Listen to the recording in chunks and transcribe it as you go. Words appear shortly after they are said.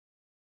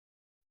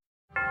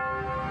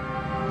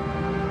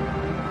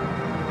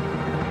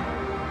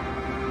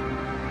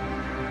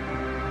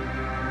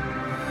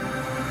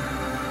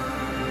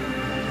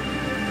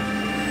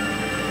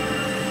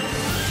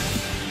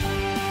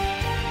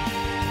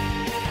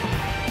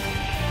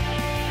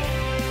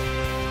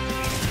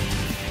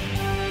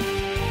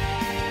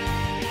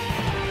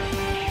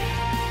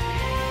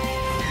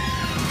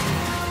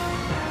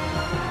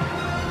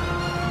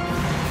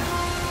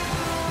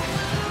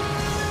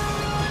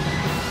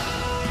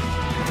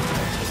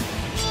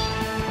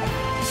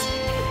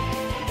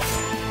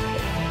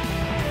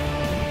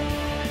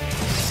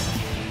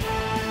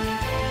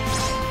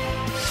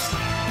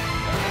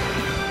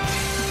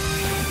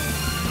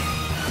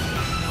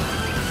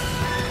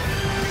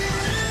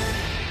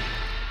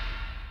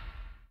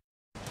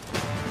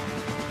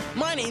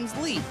My name's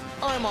Leaf.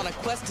 I'm on a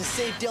quest to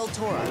save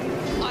Deltora.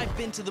 I've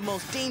been to the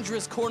most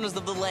dangerous corners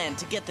of the land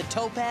to get the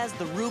topaz,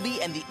 the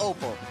ruby, and the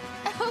opal.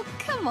 Oh,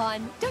 come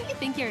on. Don't you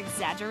think you're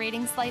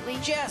exaggerating slightly?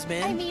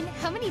 Jasmine! I mean,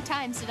 how many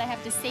times did I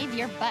have to save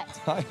your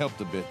butt? I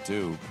helped a bit,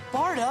 too.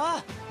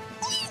 Barda!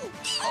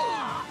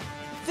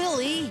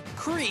 Philly!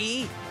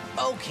 Cree!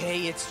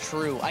 Okay, it's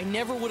true. I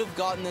never would have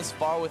gotten this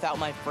far without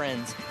my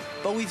friends.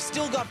 But we've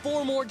still got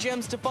 4 more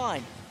gems to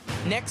find.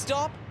 Next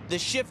stop, the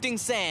Shifting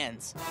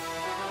Sands.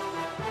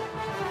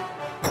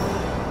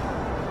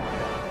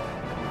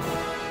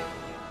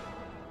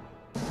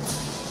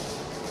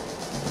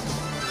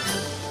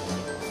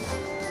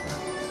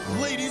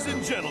 Ladies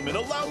and gentlemen,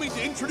 allow me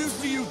to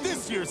introduce to you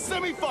this year's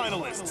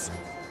semi-finalists.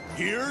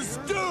 Here's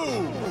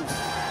Doom!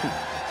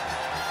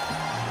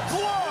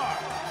 Clark!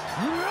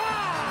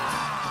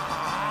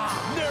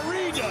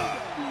 Nerida!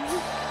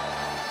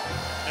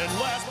 And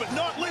last but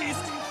not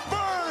least,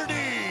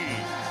 Birdie!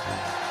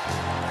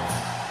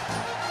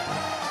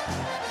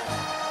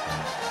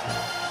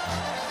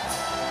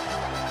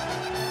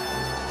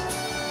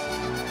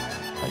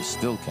 I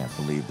still can't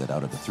believe that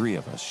out of the 3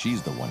 of us,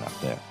 she's the one up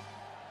there.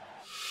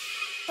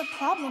 The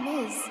problem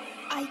is,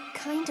 I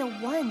kinda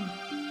won.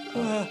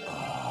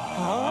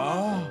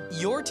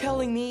 You're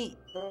telling me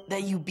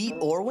that you beat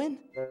Orwin?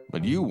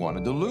 But you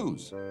wanted to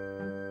lose.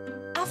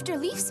 After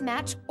Leaf's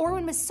match,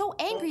 Orwin was so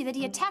angry that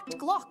he attacked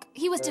Glock.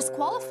 He was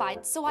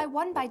disqualified, so I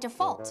won by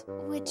default.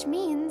 Which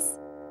means...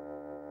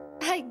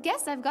 I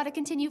guess I've got to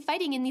continue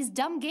fighting in these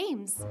dumb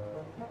games.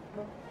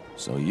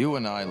 So you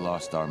and I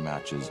lost our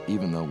matches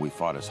even though we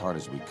fought as hard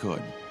as we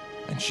could.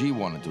 And she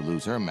wanted to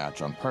lose her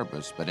match on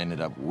purpose, but ended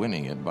up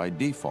winning it by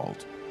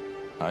default.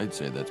 I'd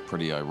say that's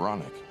pretty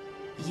ironic.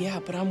 Yeah,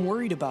 but I'm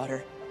worried about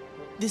her.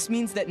 This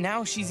means that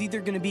now she's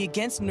either gonna be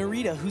against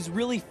Nerida, who's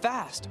really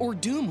fast, or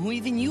Doom, who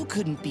even you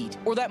couldn't beat,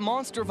 or that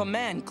monster of a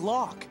man,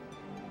 Glock.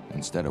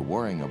 Instead of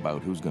worrying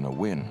about who's gonna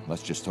win,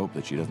 let's just hope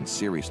that she doesn't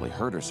seriously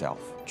hurt herself.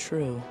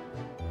 True.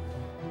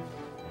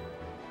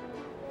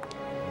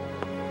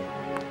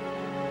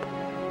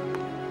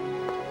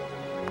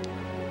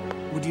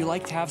 Would you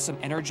like to have some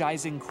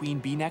energizing Queen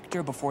Bee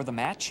nectar before the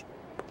match?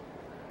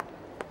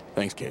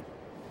 Thanks, kid.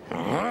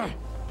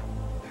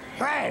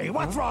 Hey,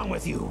 what's wrong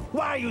with you?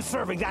 Why are you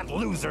serving that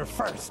loser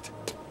first?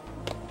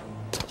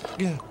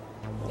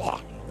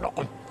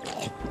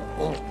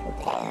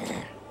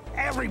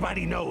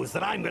 Everybody knows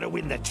that I'm gonna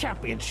win the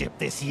championship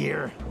this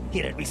year.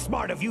 It'd be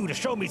smart of you to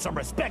show me some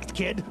respect,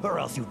 kid, or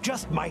else you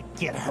just might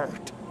get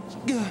hurt.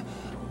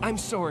 I'm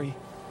sorry.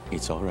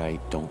 It's all right.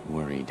 Don't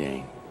worry,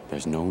 Dane.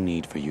 There's no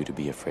need for you to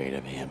be afraid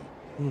of him.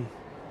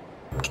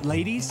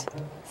 Ladies?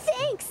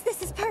 Thanks!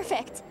 This is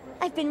perfect.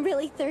 I've been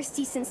really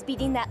thirsty since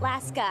beating that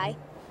last guy.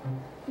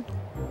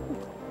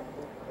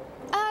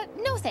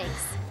 No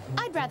thanks.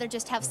 I'd rather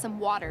just have some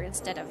water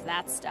instead of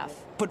that stuff.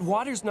 But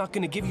water's not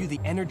gonna give you the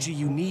energy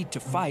you need to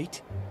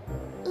fight.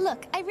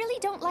 Look, I really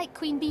don't like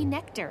Queen Bee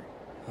nectar.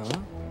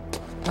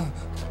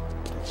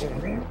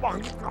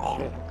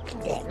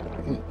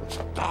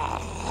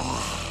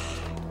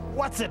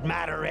 What's it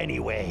matter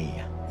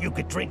anyway? You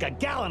could drink a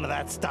gallon of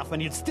that stuff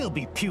and you'd still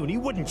be puny,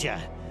 wouldn't you?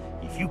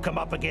 If you come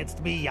up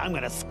against me, I'm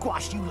gonna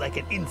squash you like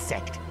an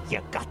insect.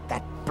 You got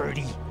that,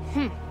 Birdie?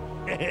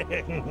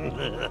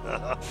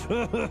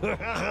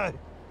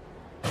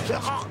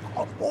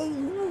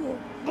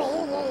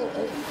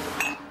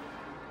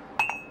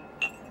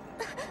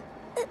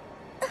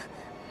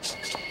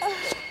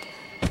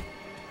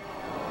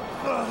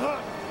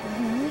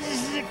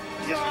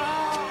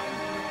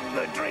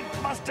 The drink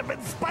must have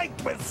been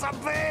spiked with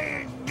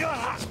something!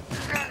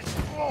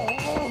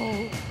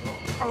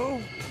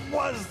 Oh,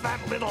 was that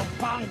little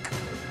punk?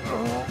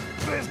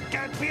 This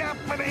can't be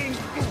happening!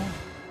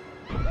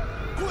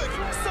 Quick,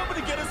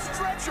 somebody get a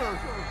stretcher!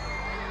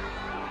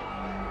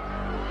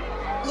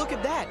 Look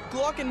at that!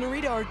 Glock and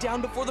Nerida are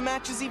down before the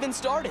match has even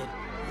started.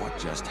 What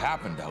just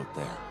happened out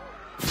there?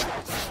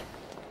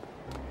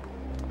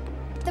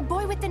 The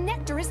boy with the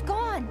nectar is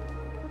gone.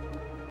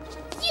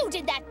 You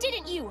did that,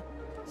 didn't you?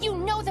 You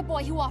know the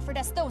boy who offered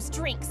us those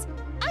drinks.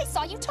 I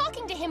saw you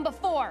talking to him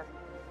before.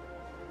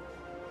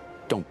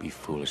 Don't be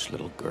foolish,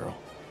 little girl.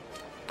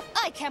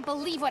 I can't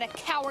believe what a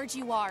coward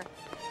you are.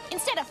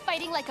 Instead of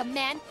fighting like a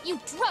man, you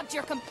drugged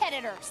your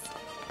competitors.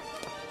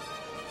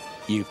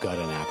 You've got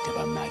an active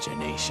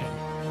imagination.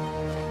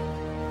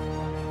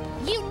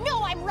 You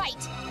know I'm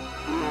right.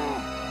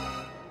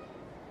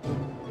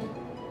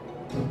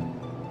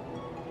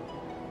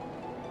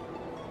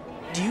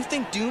 Do you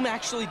think Doom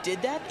actually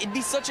did that? It'd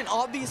be such an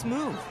obvious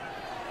move.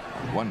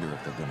 I wonder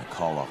if they're gonna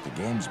call off the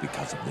games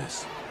because of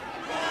this.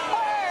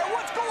 Hey,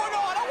 what's going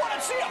on? I want to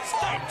see a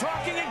fight! Stop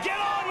talking and get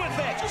on with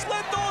it! Just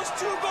let those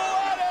 2 go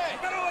at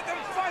it! Better let them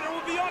fight or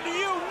we'll be on to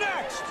you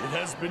next! It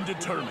has been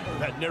determined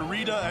that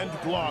Nerida and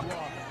Glock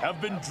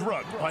have been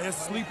drugged by a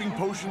sleeping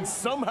potion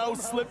somehow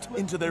slipped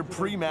into their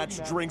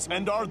pre-match drinks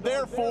and are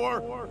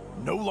therefore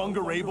no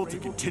longer able to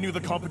continue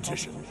the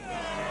competition.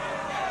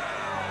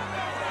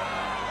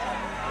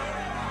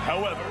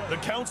 However, the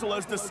council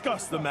has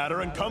discussed the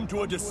matter and come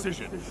to a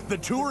decision. The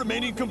two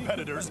remaining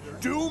competitors,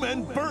 Doom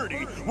and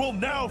Birdie, will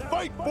now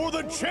fight for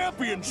the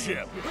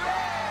championship!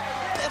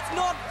 That's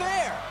not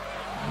fair!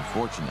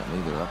 Unfortunately,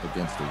 they're up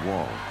against a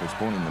wall.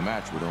 Postponing the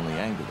match would only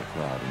anger the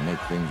crowd and make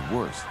things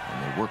worse,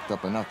 and they're worked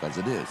up enough as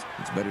it is.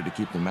 It's better to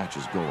keep the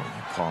matches going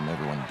and calm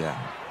everyone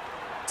down.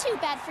 Too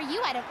bad for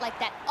you I don't like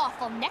that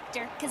awful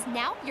nectar, because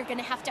now you're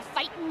gonna have to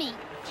fight me.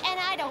 And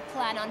I don't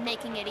plan on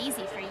making it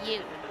easy for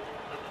you.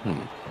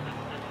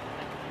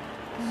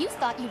 You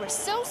thought you were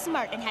so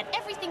smart and had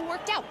everything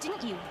worked out,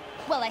 didn't you?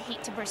 Well, I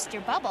hate to burst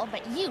your bubble,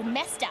 but you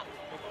messed up.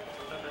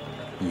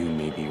 You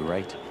may be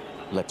right.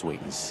 Let's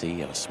wait and see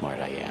how smart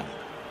I am.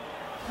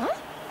 Huh?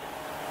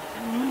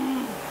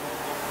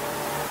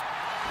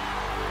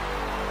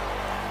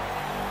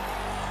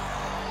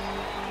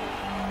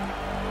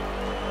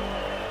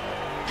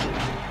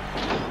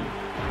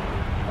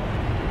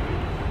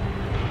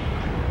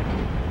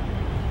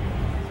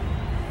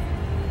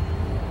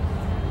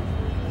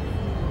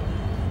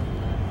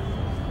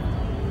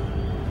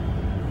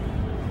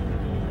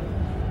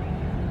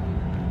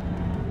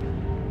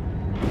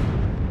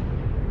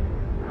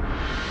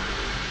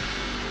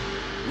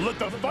 Let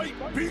the fight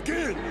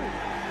begin!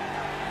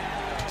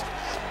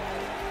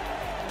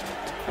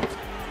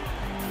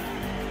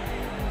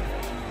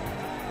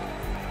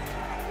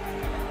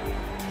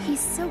 He's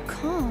so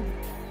calm.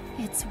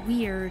 It's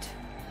weird.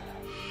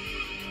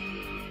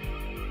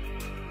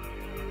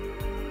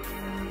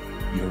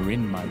 You're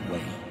in my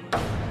way.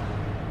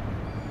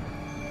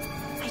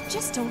 I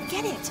just don't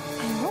get it.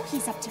 I know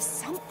he's up to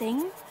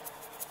something.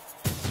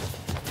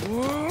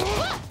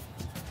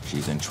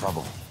 She's in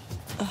trouble.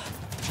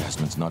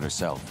 Jasmine's not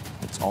herself.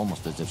 It's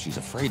almost as if she's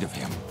afraid of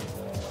him.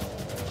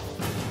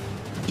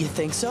 You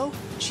think so?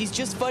 She's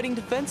just fighting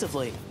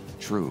defensively.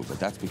 True, but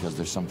that's because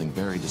there's something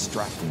very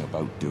distracting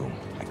about Doom.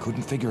 I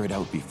couldn't figure it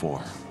out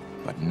before.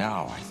 But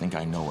now I think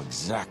I know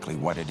exactly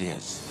what it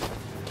is.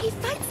 He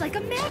fights like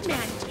a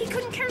madman. He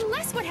couldn't care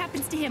less what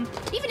happens to him,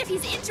 even if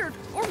he's injured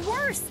or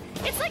worse.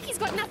 It's like he's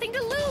got nothing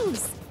to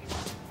lose.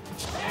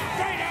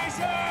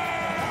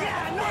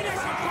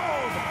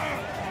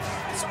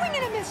 Swing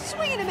and a miss,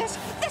 swing and a miss.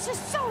 This is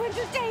so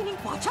entertaining.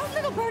 Watch out,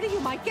 little birdie, you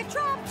might get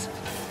dropped.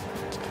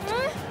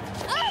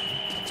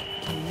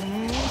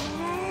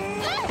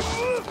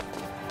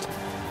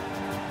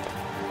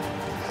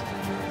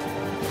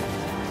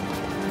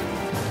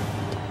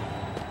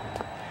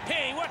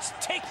 Hey, what's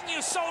taking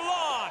you so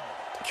long?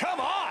 Come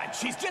on!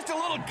 She's just a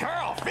little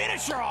girl!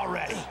 Finish her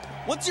already!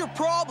 What's your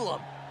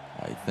problem?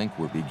 I think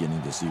we're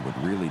beginning to see what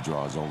really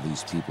draws all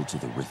these people to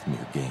the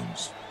Rithmir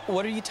Games.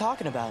 What are you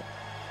talking about?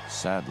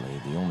 Sadly,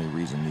 the only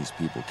reason these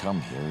people come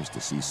here is to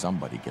see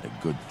somebody get a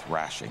good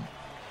thrashing.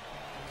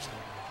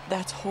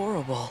 That's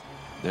horrible.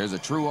 There's a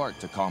true art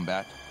to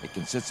combat. It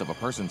consists of a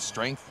person's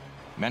strength,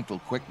 mental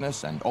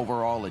quickness, and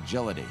overall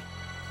agility.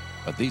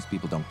 But these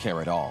people don't care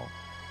at all.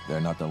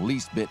 They're not the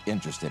least bit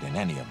interested in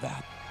any of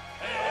that.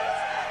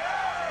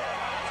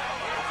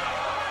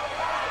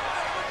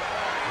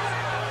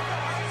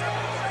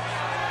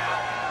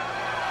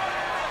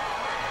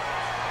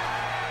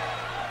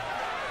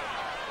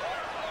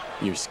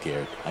 You're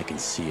scared. I can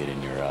see it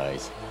in your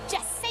eyes.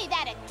 Just say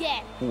that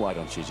again. Why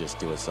don't you just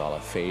do us all a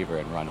favor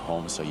and run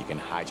home so you can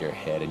hide your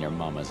head in your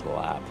mama's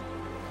lap?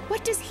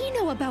 What does he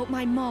know about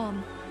my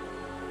mom?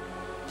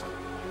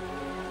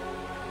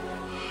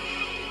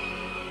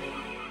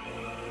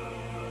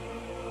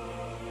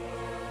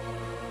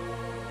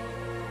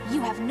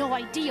 You have no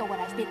idea what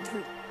I've been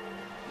through.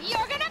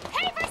 You're gonna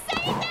pay for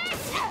saying that!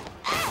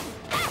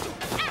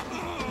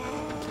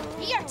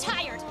 You're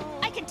tired.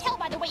 I can tell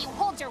by the way you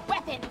hold your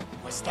weapon.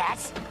 What's that?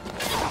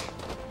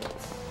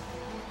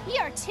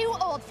 You're too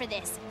old for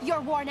this.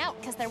 You're worn out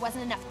because there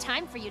wasn't enough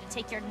time for you to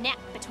take your nap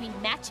between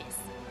matches.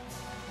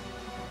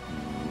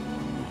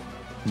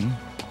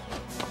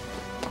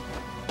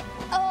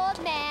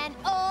 Old man,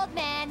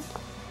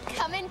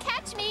 come and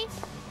catch me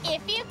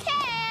if you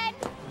can.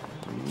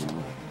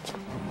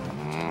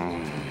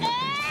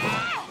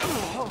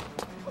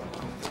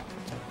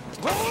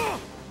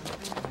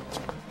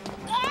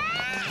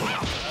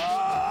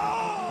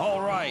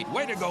 All right,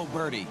 way to go,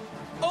 Birdie.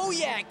 Oh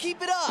yeah,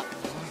 keep it up!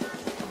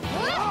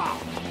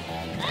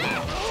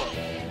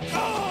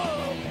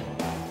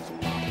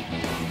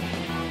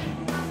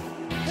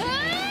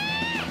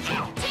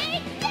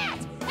 Take that!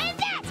 And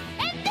that!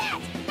 And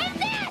that! And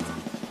that!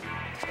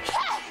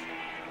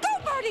 Go,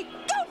 birdie!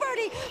 Go,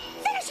 birdie!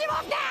 Finish him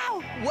off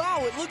now!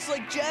 Wow, it looks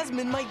like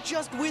Jasmine might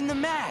just win the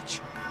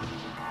match.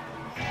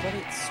 But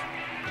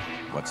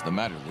What's the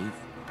matter, Leaf?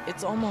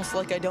 it's almost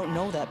like I don't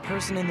know that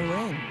person in the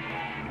ring.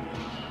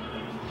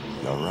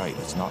 You're right,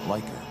 it's not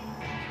like her.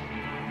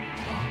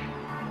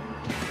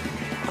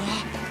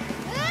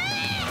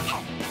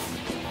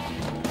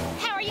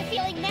 How are you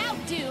feeling now,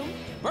 Doom?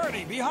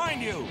 Birdie,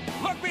 behind you!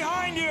 Look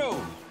behind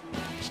you!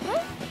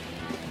 Huh?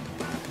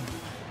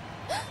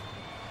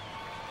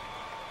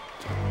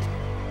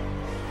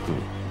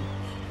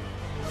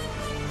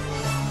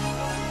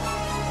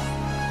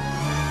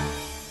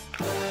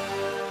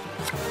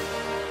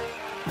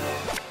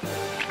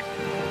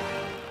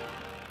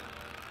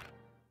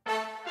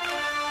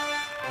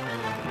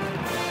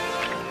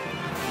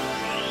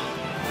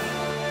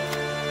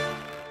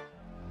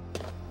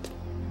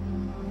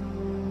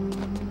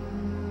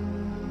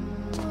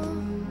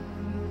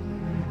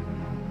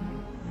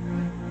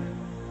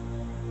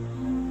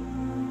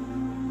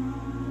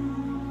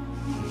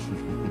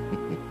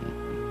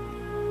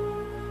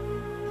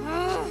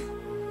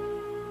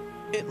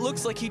 It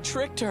looks like he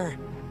tricked her.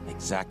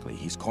 Exactly.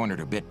 He's cornered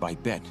her bit by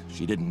bit.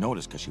 She didn't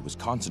notice because she was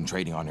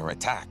concentrating on her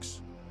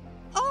attacks.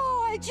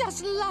 Oh, I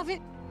just love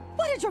it.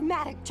 What a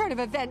dramatic turn of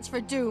events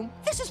for Doom.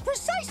 This is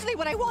precisely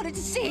what I wanted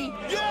to see.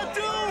 Yeah,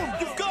 Doom!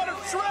 You've got her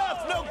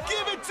trapped! Now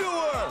give it to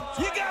her!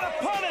 You gotta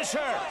punish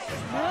her!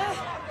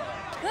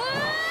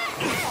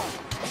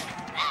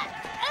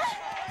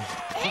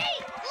 Hey,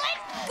 let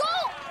go!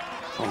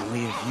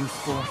 Only if you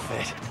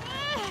forfeit.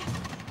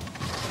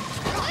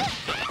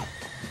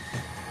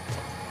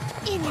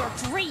 In your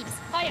dreams,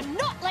 I am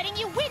not letting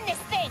you win this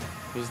thing!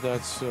 Is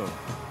that so?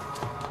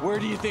 Where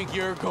do you think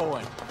you're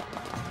going?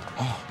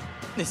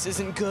 This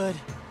isn't good.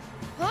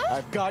 Huh?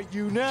 I've got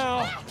you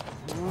now.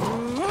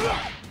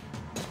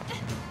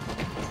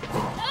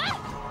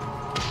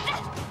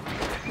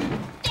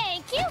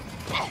 Thank you!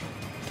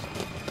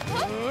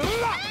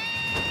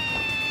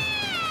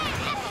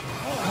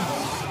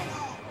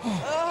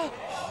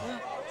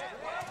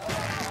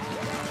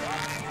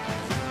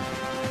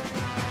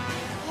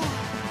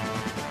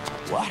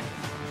 What?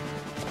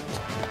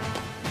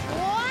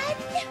 1,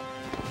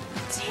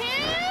 2, 3!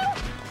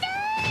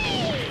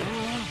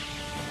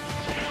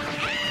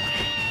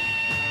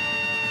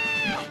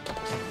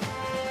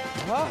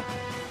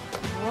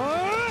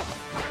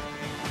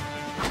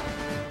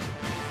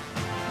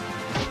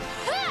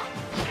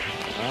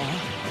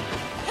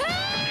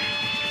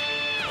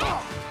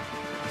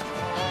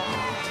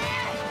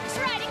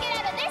 Try to get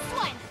out of this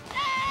one!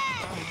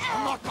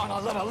 I'm not gonna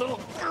let a little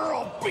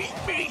girl beat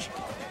me.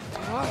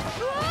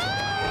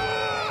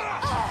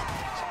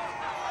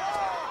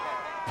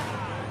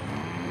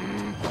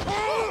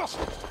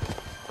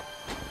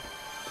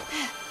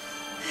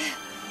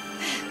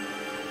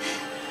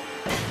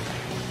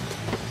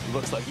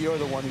 Looks like you're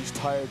the one who's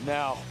tired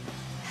now.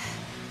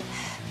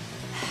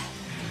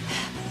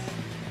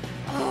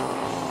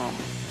 I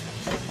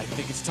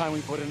think it's time we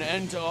put an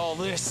end to all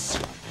this.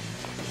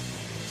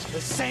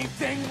 The same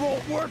thing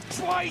won't work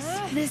twice!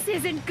 This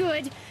isn't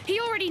good. He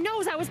already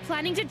knows I was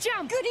planning to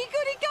jump. Goody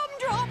goody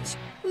gumdrops.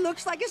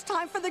 Looks like it's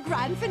time for the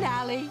grand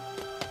finale.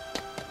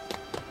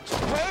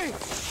 Hey!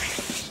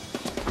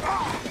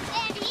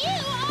 And you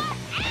are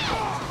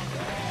out!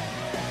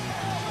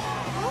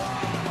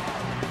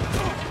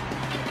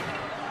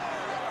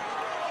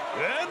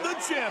 And the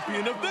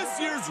champion of this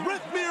year's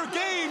Rhythmere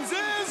Games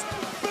is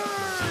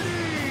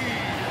Birdie!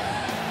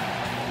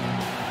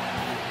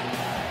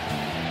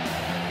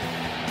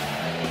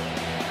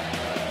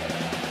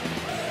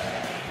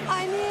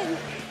 I'm in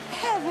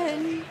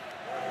heaven.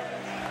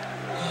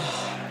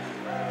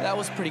 That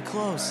was pretty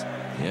close.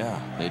 Yeah,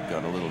 they'd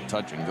got a little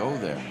touch and go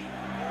there.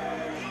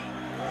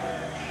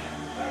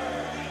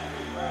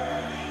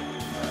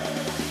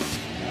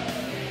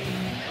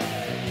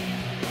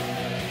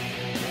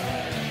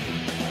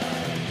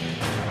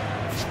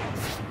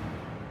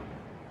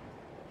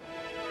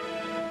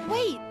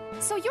 Wait,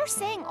 so you're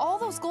saying all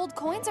those gold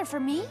coins are for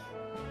me?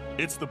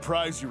 It's the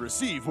prize you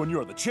receive when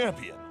you're the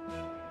champion.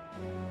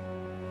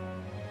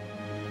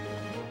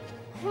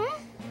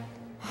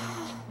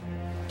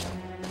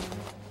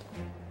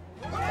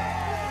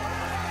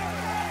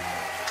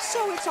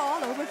 So it's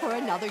all over for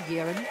another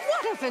year, and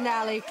what a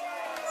finale!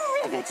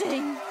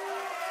 Riveting!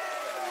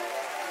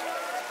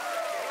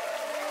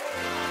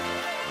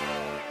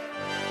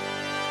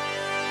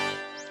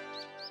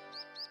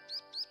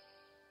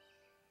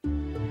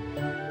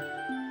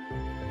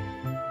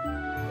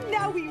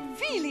 Now we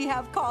really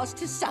have cause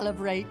to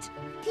celebrate.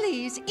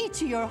 Please eat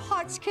to your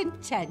heart's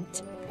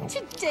content.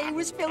 Today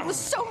was filled with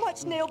so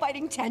much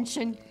nail-biting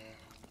tension.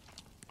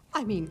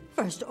 I mean,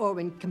 first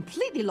Orwin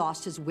completely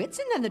lost his wits,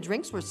 and then the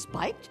drinks were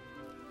spiked.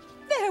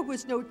 There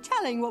was no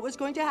telling what was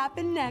going to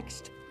happen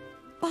next.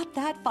 But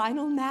that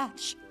final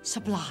match,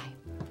 sublime.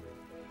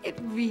 It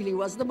really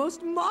was the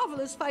most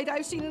marvelous fight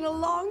I've seen in a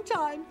long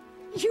time.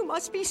 You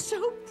must be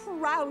so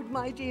proud,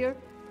 my dear.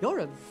 You're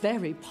a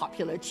very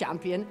popular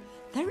champion.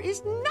 There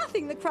is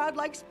nothing the crowd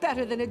likes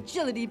better than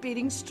agility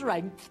beating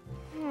strength.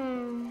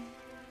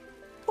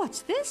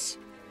 What's this?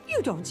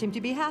 You don't seem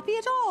to be happy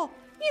at all.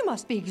 You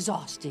must be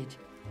exhausted.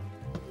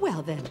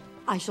 Well then,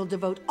 I shall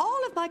devote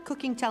all of my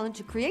cooking talent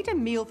to create a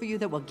meal for you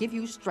that will give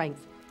you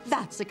strength.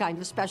 That's the kind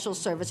of special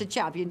service a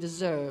champion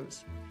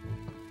deserves.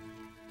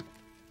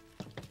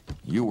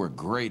 You were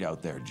great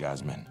out there,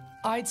 Jasmine.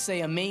 I'd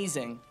say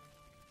amazing.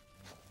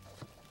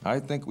 I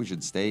think we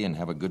should stay and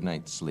have a good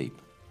night's sleep.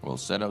 We'll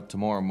set out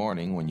tomorrow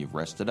morning when you've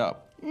rested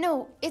up.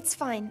 No, it's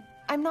fine.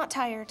 I'm not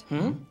tired.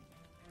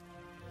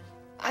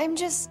 I'm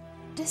just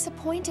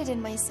disappointed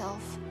in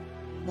myself.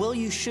 Well,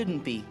 you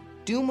shouldn't be.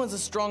 Doom was a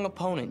strong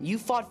opponent. You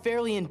fought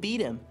fairly and beat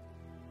him.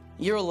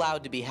 You're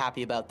allowed to be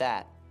happy about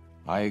that.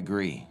 I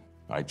agree.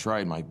 I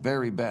tried my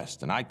very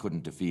best, and I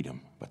couldn't defeat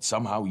him. But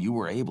somehow you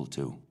were able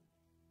to.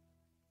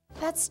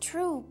 That's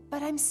true,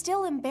 but I'm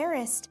still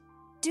embarrassed.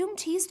 Doom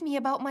teased me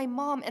about my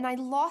mom, and I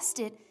lost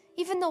it,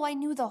 even though I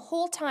knew the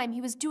whole time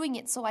he was doing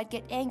it so I'd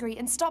get angry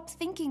and stop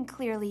thinking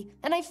clearly,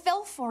 and I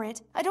fell for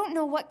it. I don't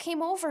know what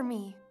came over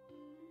me.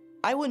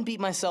 I wouldn't beat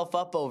myself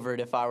up over it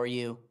if I were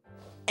you.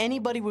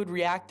 Anybody would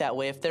react that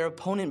way if their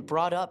opponent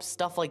brought up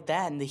stuff like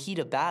that in the heat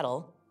of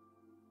battle.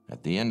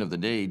 At the end of the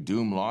day,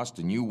 Doom lost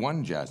and you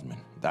won, Jasmine.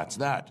 That's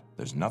that.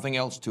 There's nothing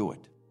else to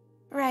it.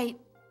 Right.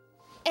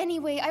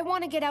 Anyway, I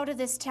want to get out of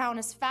this town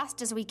as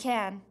fast as we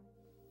can.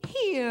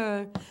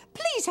 Here,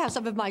 please have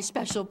some of my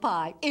special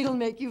pie. It'll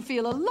make you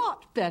feel a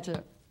lot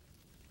better.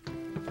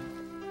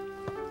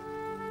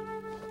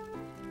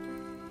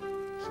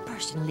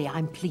 Personally,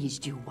 I'm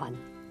pleased you won.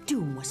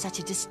 Doom was such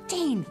a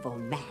disdainful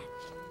man.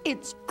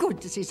 It's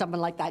good to see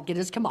someone like that get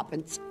his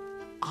comeuppance.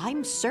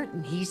 I'm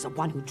certain he's the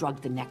one who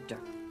drugged the nectar.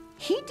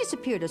 He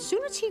disappeared as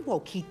soon as he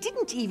woke. He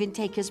didn't even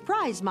take his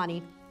prize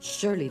money.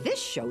 Surely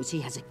this shows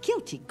he has a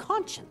guilty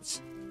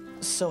conscience.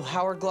 So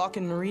how are Glock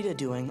and Narita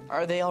doing?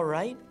 Are they all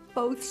right?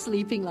 Both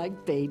sleeping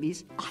like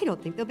babies. I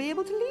don't think they'll be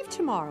able to leave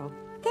tomorrow.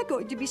 They're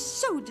going to be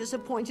so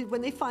disappointed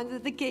when they find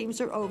that the games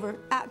are over.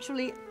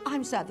 Actually,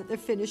 I'm sad that they're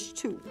finished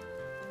too.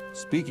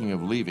 Speaking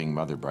of leaving,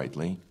 Mother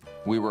Brightly,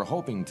 we were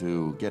hoping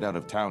to get out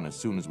of town as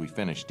soon as we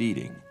finished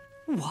eating.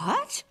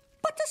 What?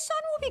 But the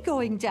sun will be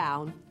going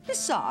down.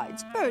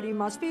 Besides, Birdie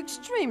must be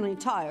extremely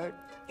tired.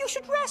 You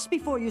should rest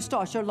before you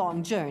start your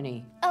long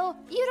journey. Oh,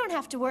 you don't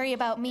have to worry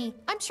about me.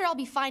 I'm sure I'll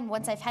be fine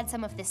once I've had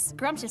some of this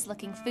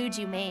scrumptious-looking food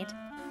you made.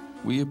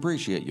 We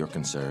appreciate your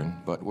concern,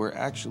 but we're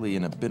actually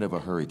in a bit of a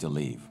hurry to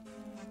leave.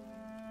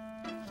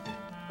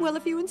 Well,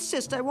 if you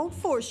insist, I won't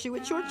force you.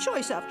 It's your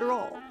choice after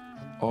all.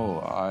 Oh,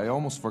 I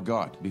almost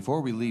forgot. Before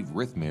we leave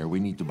Rithmir, we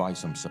need to buy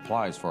some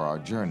supplies for our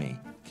journey.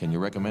 Can you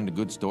recommend a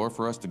good store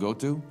for us to go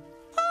to?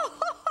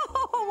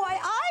 Oh, why,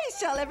 I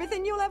sell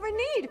everything you'll ever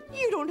need.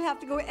 You don't have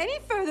to go any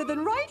further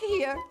than right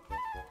here.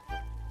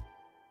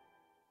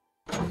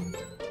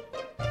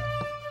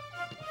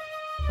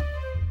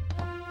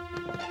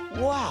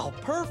 Wow,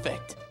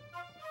 perfect.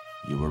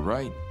 You were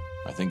right.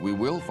 I think we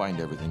will find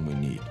everything we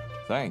need.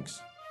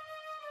 Thanks.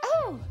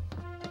 Oh!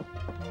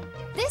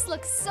 This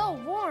looks so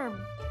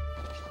warm.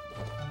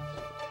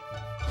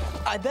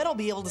 I bet I'll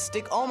be able to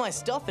stick all my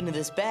stuff into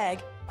this bag.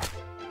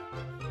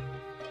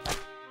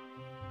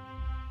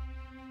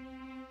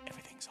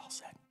 Everything's all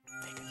set.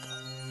 They can go.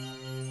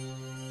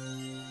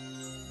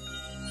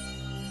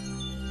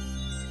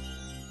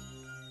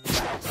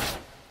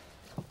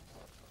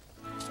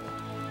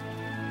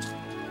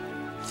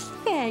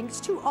 Thanks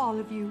to all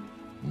of you.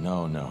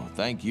 No.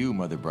 Thank you,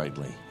 Mother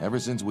Brightly. Ever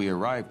since we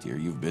arrived here,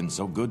 you've been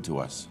so good to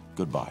us.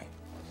 Goodbye.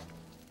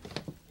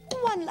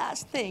 One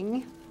last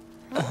thing.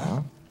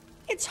 Uh-huh.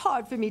 It's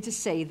hard for me to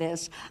say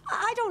this.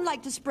 I don't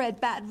like to spread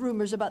bad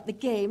rumors about the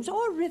games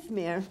or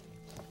Rithmir.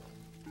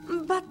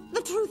 But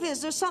the truth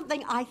is, there's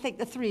something I think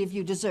the three of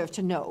you deserve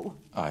to know.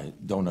 I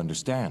don't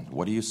understand.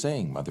 What are you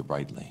saying, Mother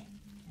Brightly?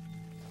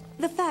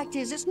 The fact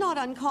is, it's not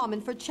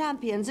uncommon for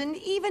champions and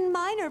even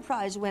minor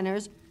prize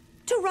winners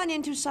to run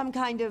into some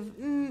kind of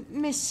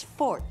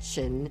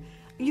misfortune.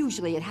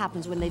 Usually it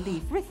happens when they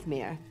leave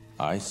Rithmir.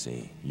 I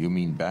see. You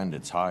mean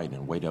bandits hide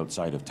and wait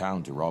outside of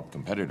town to rob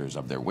competitors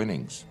of their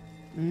winnings.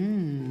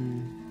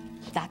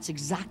 That's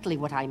exactly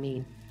what I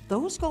mean.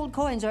 Those gold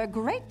coins are a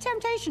great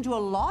temptation to a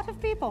lot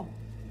of people.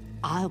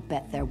 I'll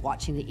bet they're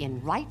watching the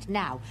inn right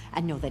now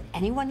and know that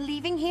anyone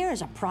leaving here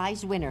is a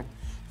prize winner.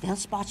 They'll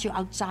spot you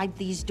outside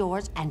these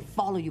doors and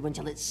follow you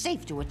until it's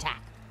safe to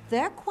attack.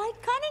 They're quite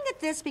cunning at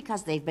this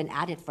because they've been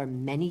at it for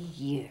many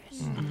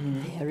years.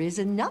 There is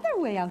another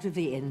way out of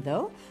the inn,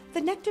 though.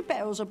 The nectar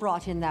barrels are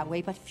brought in that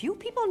way, but few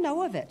people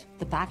know of it.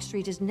 The back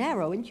street is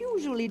narrow and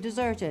usually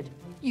deserted.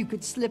 You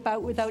could slip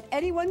out without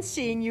anyone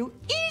seeing you,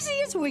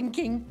 easy as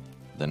winking.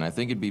 Then I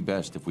think it'd be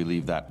best if we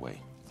leave that way.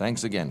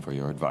 Thanks again for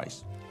your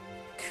advice.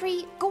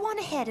 Kree, go on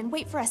ahead and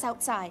wait for us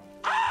outside.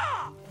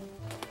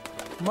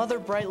 Mother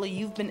Brightly,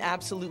 you've been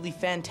absolutely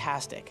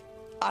fantastic.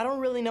 I don't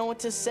really know what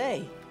to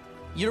say.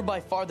 You're by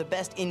far the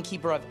best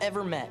innkeeper I've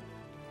ever met.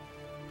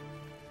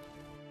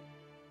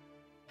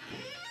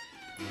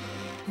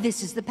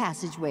 This is the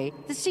passageway.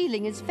 The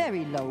ceiling is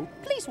very low.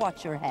 Please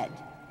watch your head.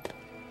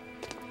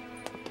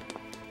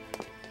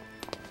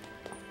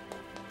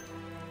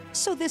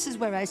 So this is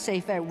where I say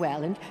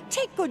farewell and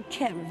take good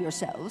care of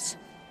yourselves.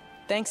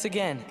 Thanks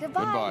again.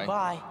 Goodbye.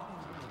 Goodbye.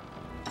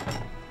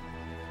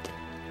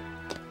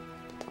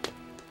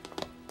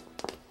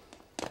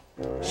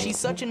 She's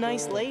such a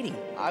nice lady.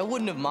 I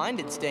wouldn't have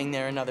minded staying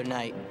there another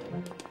night.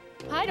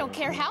 I don't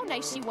care how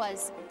nice she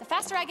was. The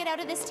faster I get out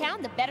of this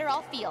town, the better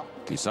I'll feel.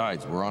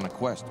 Besides, we're on a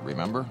quest,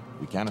 remember?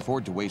 We can't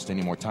afford to waste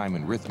any more time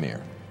in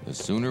Rithmir. The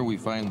sooner we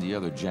find the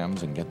other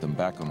gems and get them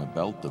back on the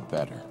belt, the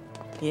better.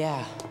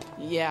 Yeah,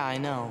 I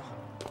know.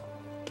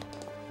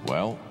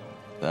 Well,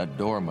 that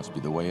door must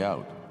be the way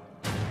out.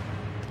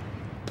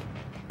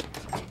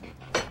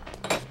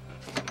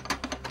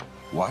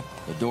 What?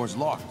 The door's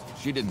locked.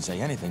 She didn't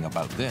say anything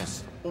about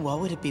this. What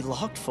would it be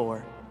locked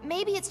for?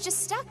 Maybe it's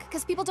just stuck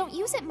because people don't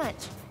use it much.